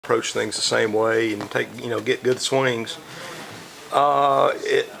approach things the same way and get good swings.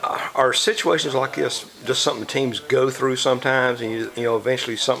 Are situations like this just something teams go through sometimes, and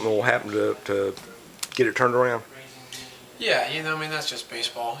eventually something will happen to get it turned around? Yeah, I mean, that's just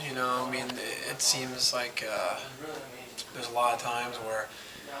baseball. I mean, it seems like there's a lot of times where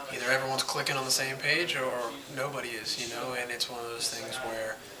either everyone's clicking on the same page or nobody is, and it's one of those things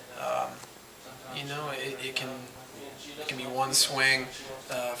where, it can be one swing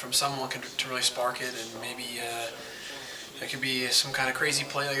from someone to really spark it, and maybe it could be some kind of crazy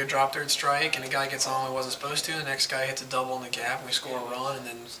play like a drop third strike, and a guy gets on when he wasn't supposed to, and the next guy hits a double in the gap, and we score a run, and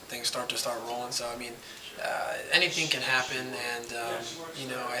then things start rolling. So, I mean, anything can happen, and,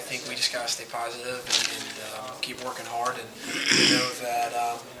 I think we just got to stay positive and keep working hard, and know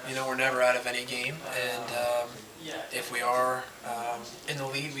that, we're never out of any game, and if we are in the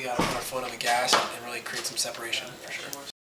lead, we got to put our foot on the gas and really create some separation, for sure.